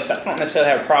don't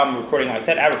necessarily have a problem recording like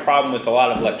that. I have a problem with a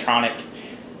lot of electronic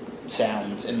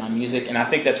sounds in my music, and I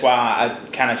think that's why I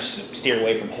kind of steer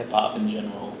away from hip hop in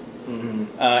general. And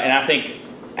I think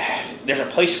there's a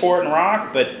place for it in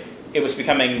rock, but it was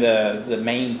becoming the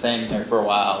main thing there for a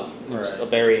while. It was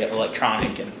very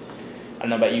electronic, and I don't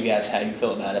know about you guys how you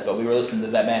feel about it, but we were listening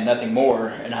to that band Nothing More,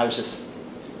 and I was just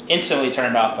instantly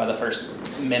turned off by the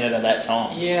first minute of that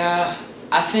song. Yeah,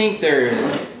 I think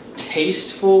there's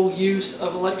tasteful use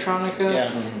of electronica,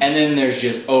 and then there's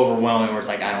just overwhelming where it's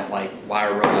like, I don't like, why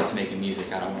are robots making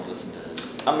music? I don't want to listen to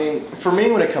this. I mean, for me,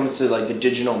 when it comes to like the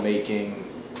digital making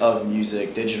of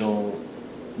music,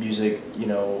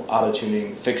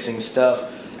 auto-tuning, fixing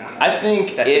stuff, I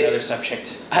think that's another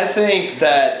subject. I think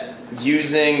that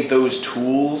using those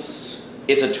tools,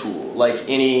 it's a tool like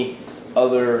any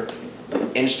other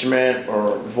instrument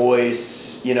or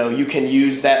voice. You can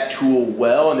use that tool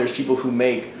well, and there's people who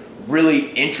make really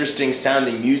interesting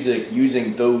sounding music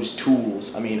using those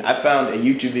tools. I mean, I found a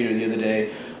YouTube video the other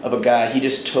day of a guy, he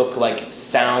just took like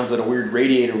sounds that a weird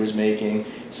radiator was making,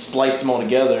 spliced them all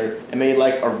together, and made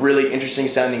like a really interesting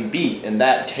sounding beat, and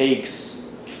that takes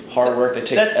hard work, that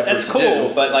takes effort that's to cool,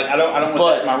 do. but like I don't want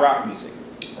that in my rock music.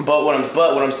 But what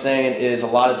I'm saying is a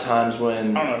lot of times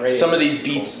when some of these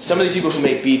people who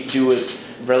make beats do it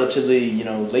relatively,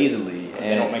 lazily,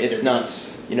 and it's not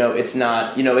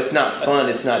fun,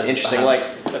 it's not interesting. Like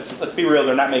let's be real,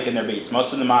 they're not making their beats.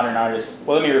 Most of the modern artists,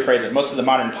 well, let me rephrase it. Most of the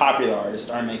modern popular artists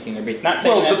aren't making their beats. Not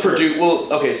saying so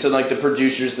like the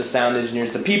producers, the sound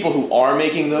engineers, the people who are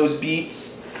making those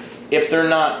beats, if they're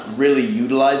not really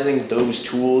utilizing those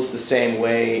tools the same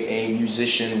way a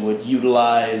musician would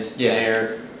utilize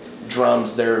their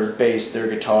drums, their bass, their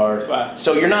guitar. Wow.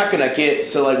 So you're not gonna get,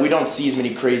 we don't see as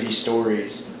many crazy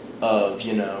stories of,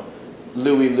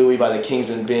 Louie Louie by the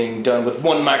Kingsmen being done with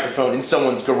one microphone in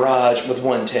someone's garage with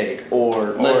one take,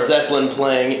 or Led Zeppelin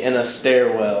playing in a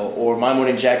stairwell, or My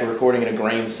Morning Jacket recording in a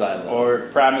grain silo, or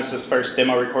Primus's first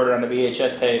demo recorded on the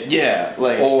VHS tape. Yeah,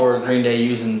 or Green Day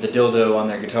using the dildo on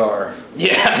their guitar.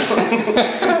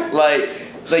 Yeah,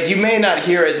 like you may not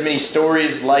hear as many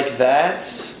stories like that.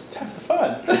 It's half the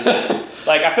fun.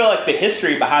 Like I feel like the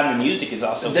history behind the music is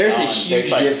also there's a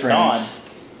huge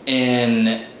difference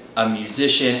in a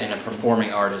musician and a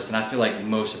performing artist, and I feel like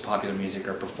most of popular music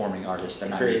are performing artists. They're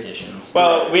not musicians.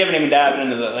 Well, we haven't even dived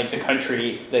into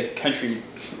the country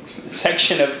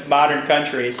section of modern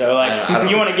country. So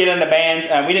you want to get into bands.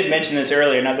 We didn't mention this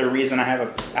earlier. Another reason I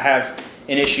have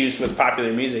an issues with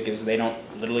popular music is they don't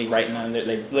literally write none.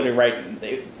 They literally write.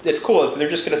 It's cool if they're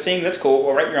just gonna sing. That's cool.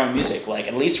 Well, write your own music. Like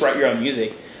at least write your own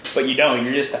music. But you don't.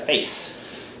 You're just a face.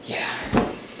 Yeah.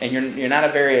 And you're not a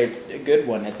very good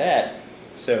one at that.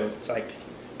 So it's like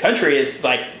country is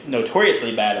like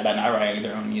notoriously bad about not writing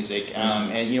their own music.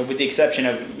 And with the exception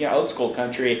of old school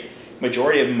country,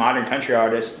 majority of modern country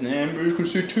artists, everybody's gonna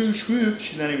say Taylor Swift.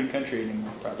 She's not even country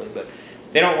anymore probably, but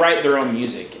they don't write their own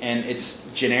music, and it's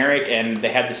generic, and they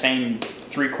have the same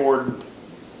 3-chord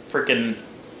freaking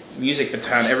music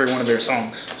behind every one of their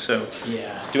songs. So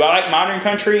do I like modern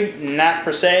country? Not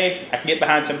per se. I can get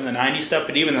behind some of the 90s stuff,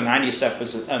 but even the 90s stuff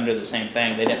was under the same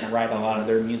thing. They didn't write a lot of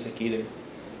their music either.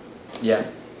 Yeah.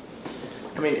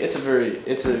 I mean,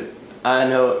 I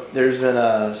know there's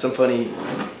been some funny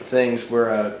things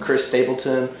where Chris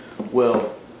Stapleton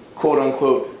will quote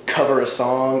unquote cover a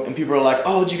song, and people are like,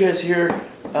 oh, did you guys hear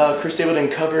Chris Stapleton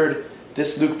covered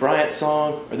this Luke Bryant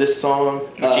song or this song,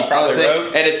 which he probably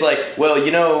wrote. And it's like, well,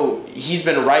 you know, he's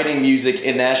been writing music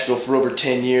in Nashville for over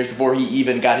 10 years before he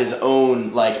even got his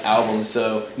own like album.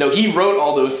 So no, he wrote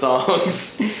all those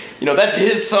songs. You know, that's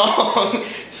his song.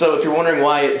 So if you're wondering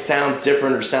why it sounds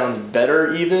different or sounds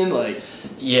better, even like,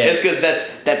 yeah, it's because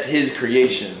that's his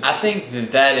creation. I think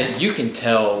that you can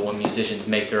tell when musicians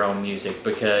make their own music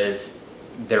because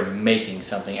they're making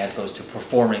something as opposed to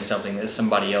performing something that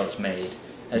somebody else made.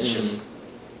 That's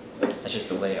just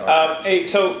the way it are. Hey,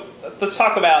 so let's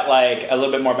talk about like a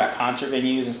little bit more about concert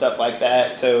venues and stuff like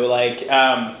that. So like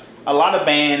a lot of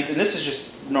bands, and this is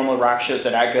just normal rock shows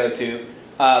that I go to,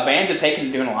 bands have taken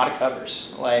to doing a lot of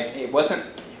covers. Like it wasn't,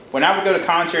 when I would go to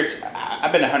concerts,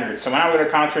 I've been to hundreds, so when I would go to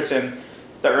concerts in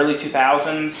the early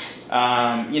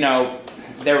 2000s, you know,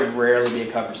 there would rarely be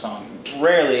a cover song.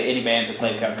 Rarely any bands would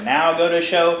play a cover. Now I go to a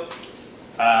show,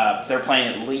 they're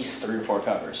playing at least 3 or 4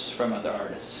 covers from other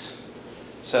artists.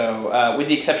 So with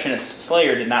the exception of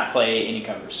Slayer did not play any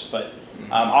covers, but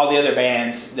all the other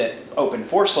bands that opened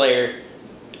for Slayer,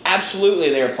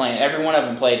 absolutely they were playing. Every one of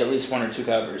them played at least 1 or 2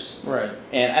 covers. Right.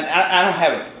 And I don't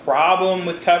have a problem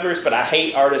with covers, but I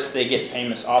hate artists that get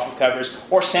famous off of covers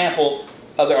or sample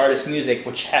other artists' music,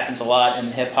 which happens a lot in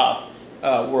the hip hop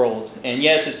world. And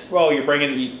yes, it's you're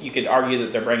bringing. You could argue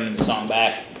that they're bringing the song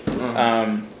back,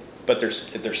 but they're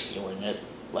stealing it.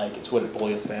 Like it's what it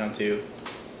boils down to.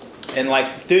 And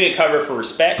like doing a cover for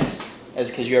respect, as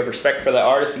because you have respect for the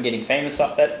artist and getting famous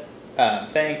off that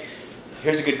thing.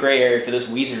 Here's a good gray area for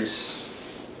this Weezer's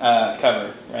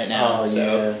cover right now. Oh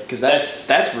so, yeah, because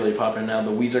that's really popular now. The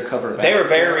Weezer cover. They were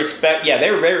very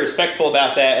respectful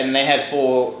about that, and they had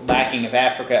full backing of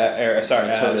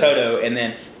Toto, and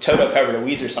then Toto covered a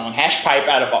Weezer song, Hash Pipe,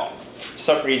 for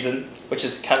some reason, which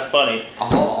is kind of funny.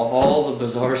 All the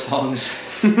bizarre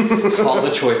songs, all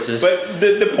the choices. But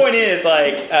the point is,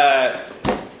 like,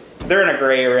 they're in a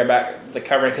gray area about the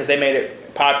covering because they made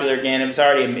it popular again. It was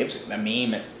a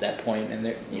meme at that point, and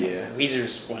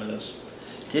Weezer's one of those.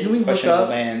 Didn't we look up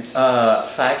bands.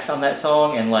 Facts on that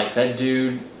song, and like that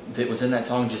dude that was in that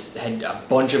song just had a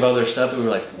bunch of other stuff that we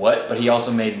were like, what? But he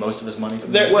also made most of his money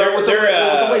from They're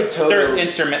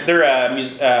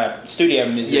studio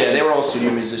musicians. Yeah, they were all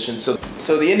studio musicians.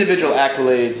 So the individual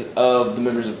accolades of the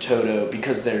members of Toto,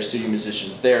 because they're studio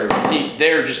musicians, they're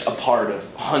just a part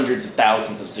of hundreds of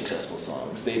thousands of successful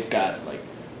songs. They've got like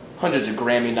hundreds of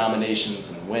Grammy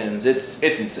nominations and wins. It's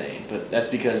insane, but that's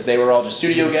because they were all just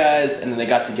studio guys, and then they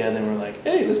got together and were like,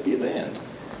 hey, let's be a band.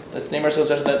 Let's name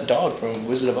ourselves after that dog from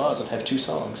Wizard of Oz and have 2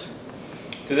 songs.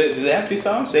 Do they have 2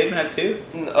 songs? They even have 2?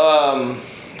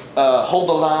 Hold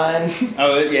the Line.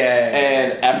 Oh yeah.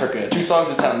 And Africa. 2 songs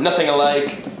that sound nothing alike.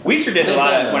 Weezer did a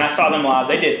lot of. When I saw them live,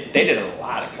 they did a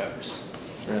lot of covers.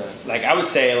 Really? Like I would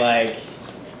say like,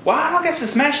 well, I guess the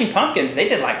Smashing Pumpkins they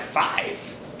did like 5.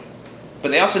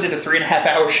 But they also did a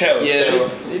 3.5-hour show. Yeah, so,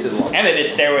 they did a lot. And they did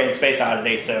Stairway and Space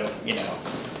Oddity, so, you know.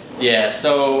 Yeah,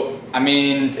 so, I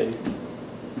mean,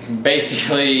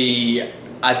 basically,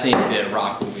 I think that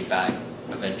rock will be back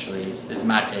eventually, is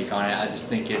my take on it. I just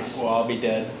think it's... Well, I'll be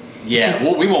dead. Yeah,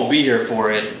 we won't be here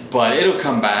for it, but it'll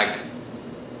come back.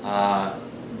 But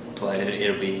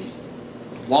it'll be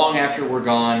long after we're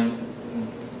gone.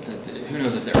 Who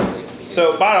knows if they're early.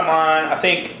 So, bottom line, I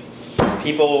think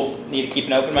people need to keep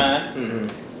an open mind.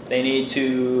 Mm-hmm. They need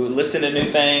to listen to new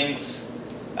things,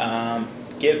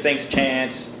 give things a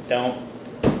chance. Don't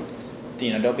be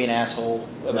an asshole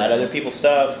about other people's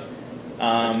stuff.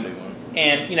 That's a big one.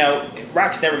 And you know,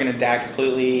 rock's never going to die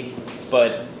completely,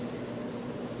 but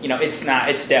you know, it's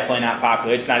definitely not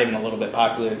popular. It's not even a little bit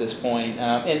popular at this point.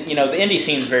 And you know, the indie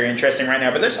scene is very interesting right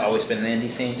now. But there's always been an indie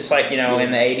scene, just like in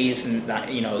the '80s and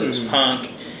you know, there was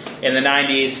punk. In the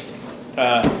 '90s.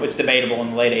 It's debatable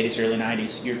in the late 80s, early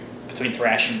 90s. You're between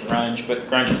thrash and grunge, but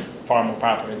grunge was far more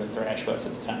popular than thrash was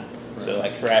at the time. Right. So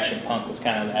like thrash and punk was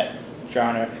kind of that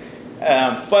genre.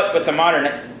 But with the modern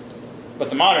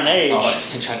age,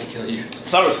 I tried to kill you. I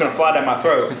thought it was going to fly down my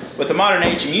throat. With the modern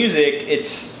age of music,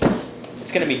 it's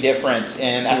going to be different,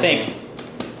 and I think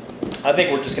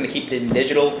we're just going to keep it in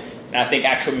digital, and I think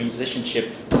actual musicianship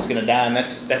is going to die, and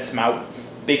that's my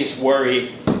biggest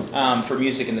worry. For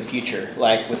music in the future,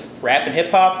 like with rap and hip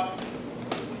hop,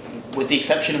 with the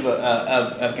exception of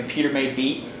a computer-made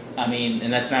beat. I mean,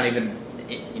 and that's not even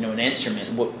an instrument.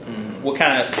 What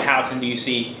kind of how often do you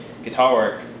see guitar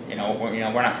work? We're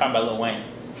not talking about Lil Wayne.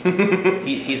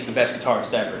 He's the best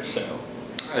guitarist ever. So,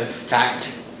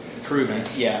 fact proven.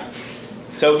 Yeah.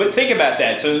 So, but think about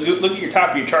that. So, look at your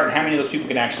top of your chart. And how many of those people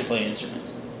can actually play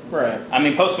instruments? Right. I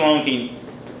mean, Post Malone can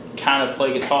kind of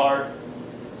play guitar.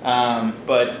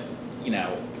 But,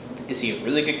 is he a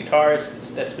really good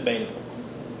guitarist? That's debatable.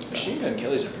 So. Machine Gun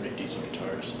Kelly's a pretty decent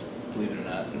guitarist, believe it or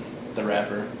not. The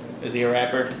rapper. Is he a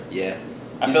rapper? Yeah.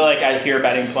 I feel like I hear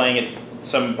about him playing at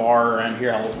some bar around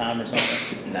here all the time or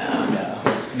something.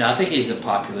 No, I think he's a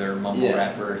popular mumble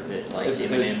rapper that like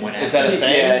Eminem went after. Is that a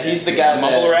thing? Yeah, he's the guy.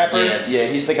 Mumble rapper. Yes. Yeah,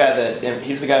 he's the guy that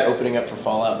he was the guy opening up for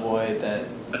Fall Out Boy that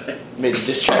made the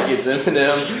diss track against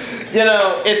Eminem. You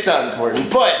know, it's not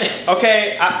important, but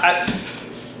okay.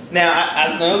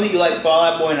 I know that you like Fall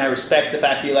Out Boy, and I respect the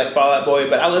fact that you like Fall Out Boy,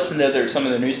 but I listened to some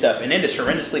of their new stuff, and it is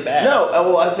horrendously bad. no.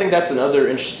 Well, I think that's another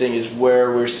interesting is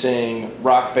where we're seeing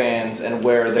rock bands and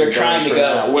where they're trying to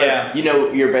go. Now. Where, yeah. You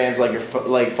know, your bands like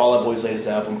like Fall Out Boy's latest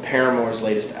album, Paramore's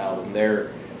latest album.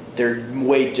 They're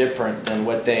way different than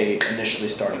what they initially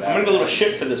started out. I'm gonna get a little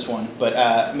shit for this one, but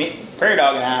Prairie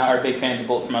Dog and I are big fans of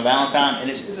Bullet for My Valentine, and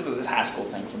it's a high school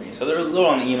thing for me. So they're a little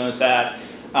on the emo side.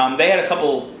 They had a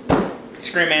couple.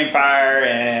 Scream Aim Fire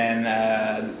and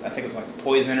I think it was like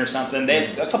Poison or something. They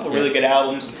had a couple really good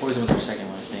albums. Poison was their second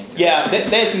one, I think. Yeah,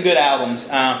 they had some good albums.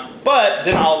 But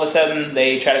then all of a sudden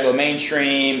they try to go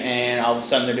mainstream, and all of a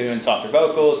sudden they're doing softer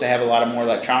vocals. They have a lot of more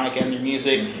electronic in their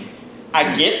music. Mm-hmm.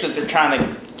 I get that they're trying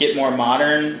to get more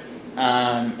modern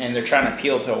and they're trying to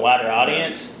appeal to a wider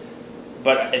audience,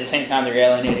 but at the same time they're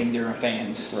alienating their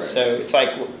fans. Right. So it's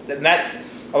like that's.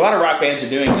 A lot of rock bands are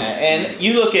doing that, and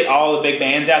you look at all the big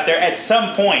bands out there. At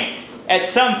some point,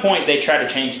 they try to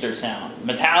change their sound.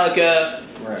 Metallica,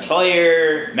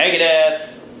 Slayer,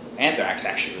 Megadeth, Anthrax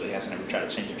actually really hasn't ever tried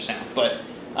to change their sound. But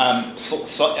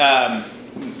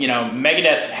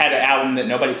Megadeth had an album that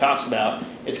nobody talks about.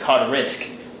 It's called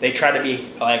Risk. They try to be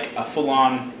like a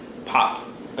full-on pop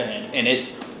band, and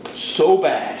it's so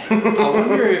bad. I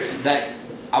wonder if that.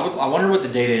 I wonder what the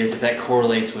data is if that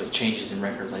correlates with changes in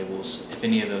record labels, if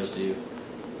any of those do.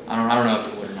 I don't know if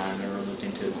it would or not. I've never looked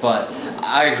into it, but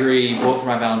I agree. Bullet for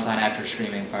My Valentine after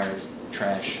Scream Aim Fire is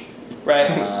trash.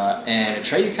 Right. And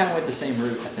Trey, you kind of went the same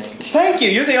route, I think. Thank you.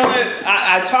 You're the only.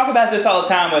 I talk about this all the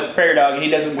time with Prairie Dog, and he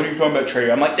doesn't. What are you talking about, Trey?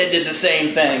 I'm like, they did the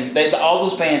same thing. All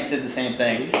those bands did the same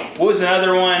thing. What was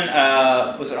another one?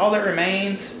 Was it All That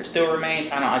Remains or Still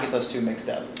Remains? I don't know. I get those two mixed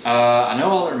up. I know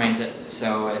All That Remains,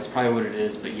 so it's probably what it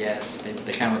is. But yeah,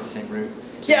 they kind of went the same route.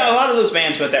 So. Yeah, a lot of those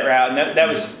bands went that route, and that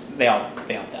was they all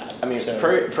died. I mean, so.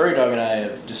 Prairie Dog and I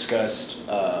have discussed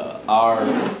our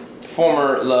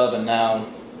former love and now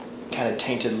kind of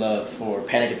tainted love for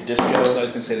Panic at the Disco. I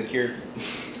was going to say The Cure.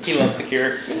 He loves The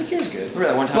Cure. The Cure's good. Remember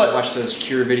that one time we watched those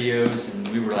Cure videos and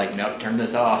we were like, nope, turn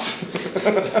this off.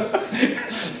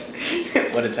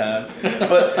 What a time.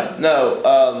 But no,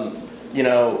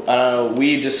 I know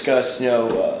we've discussed,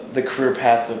 the career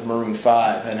path of Maroon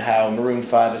 5 and how Maroon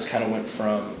 5 has kind of went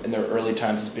from, in their early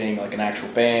times, as being like an actual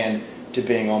band to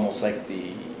being almost like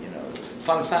the,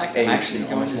 Fun fact, I'm actually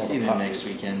going to see them next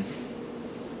weekend.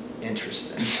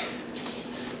 Interesting.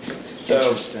 So,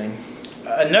 interesting.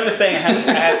 Another thing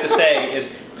I have to say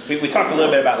is we talked a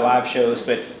little bit about live shows,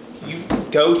 but you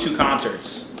go to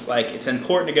concerts. Like, it's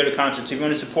important to go to concerts. If you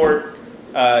want to support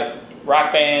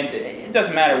rock bands, it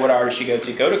doesn't matter what artist you go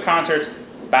to. Go to concerts,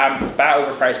 buy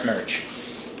overpriced merch.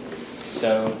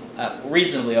 So,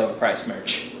 reasonably overpriced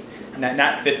merch.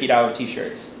 Not $50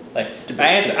 t-shirts. Like,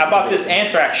 I bought this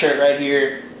Anthrax shirt right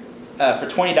here for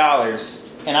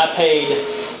 $20, and I paid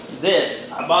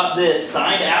this. I bought this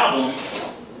signed album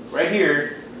right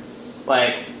here,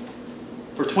 like,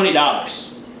 for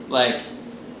 $20. Like,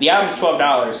 the album's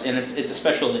 $12, and it's a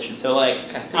special edition. So, like,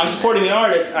 I'm supporting the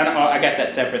artist. I got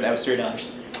that separate. That was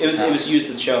 $3. It was used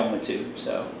at the show I went to.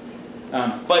 So,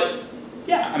 but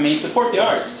yeah, I mean, support the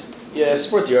artist. Yeah,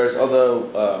 support the artist. Although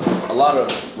a lot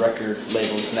of record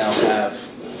labels now have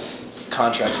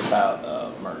contracts about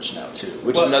merch now too,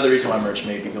 which is another reason why merch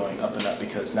may be going up and up,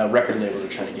 because now record labels are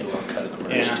trying to get a little cut of the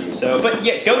merch deal. So, but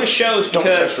yeah, go to shows because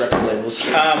don't trust record labels.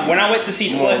 When I went to see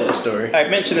Slayer, story. I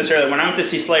mentioned this earlier. When I went to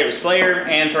see Slayer,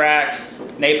 Anthrax,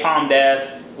 Napalm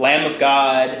Death, Lamb of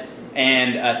God,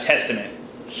 and Testament.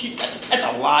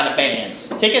 That's a lot of bands.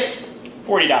 Tickets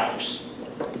 $40.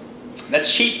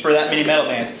 That's cheap for that many metal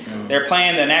bands. They're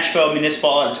playing the Nashville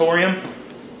Municipal Auditorium.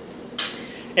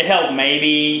 It held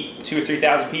maybe 2,000 or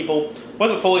 3,000 people.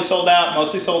 Wasn't fully sold out,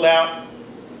 mostly sold out.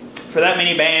 For that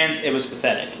many bands, it was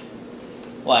pathetic.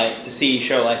 Like, to see a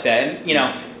show like that.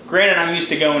 And, granted, I'm used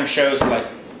to going to shows like,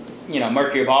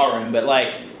 Mercury Ballroom, but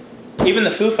like, even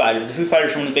the Foo Fighters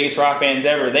are one of the biggest rock bands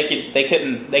ever. They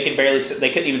couldn't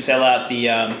even sell out the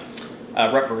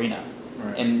Rupp Arena.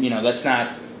 Right. And, that's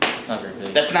not very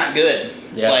big. That's not good.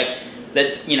 Yeah. Like,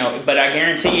 that's, but I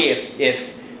guarantee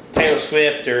if Taylor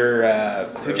Swift or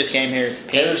who just came here.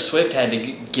 Taylor Swift had to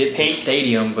get the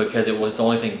stadium because it was the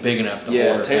only thing big enough to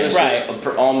hold her. Taylor Swift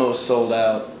almost sold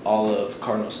out all of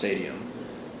Cardinal Stadium.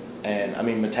 And I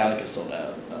mean, Metallica sold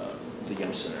out the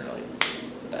Yum Center like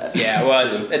that. Yeah, well,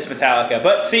 it's Metallica,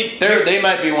 but see, they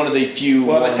might be one of the few.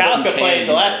 Well, Metallica played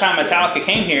the last time Metallica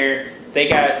came here. They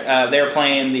were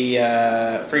playing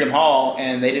the Freedom Hall,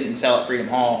 and they didn't sell at Freedom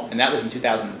Hall, and that was in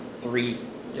 2003.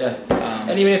 Yeah,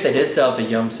 and even if they did sell at the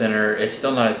Yum Center, it's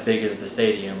still not as big as the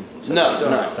stadium. So No, it's still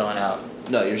no. not selling out.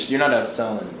 No, you're not out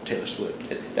selling Taylor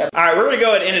Swift. All right, we're gonna go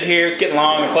ahead and end it here. It's getting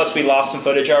long, and plus we lost some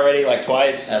footage already, like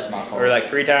twice. That's my fault. Or like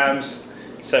 3 times.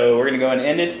 So we're gonna go ahead and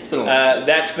end it.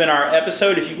 That's been our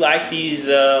episode. If you like these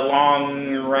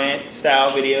long rant style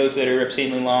videos that are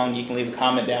obscenely long, you can leave a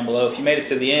comment down below. If you made it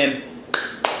to the end,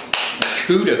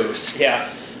 kudos. Yeah.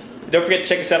 Don't forget to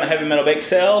check us out on Heavy Metal Bake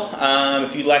Sale.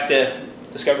 If you'd like to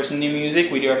discover some new music,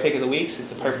 we do our pick of the weeks.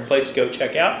 It's a perfect place to go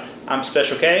check out. I'm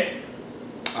Special K.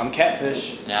 I'm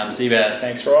Catfish. And I'm Seabass.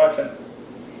 Thanks for watching.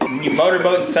 You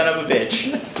motorboating son of a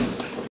bitch.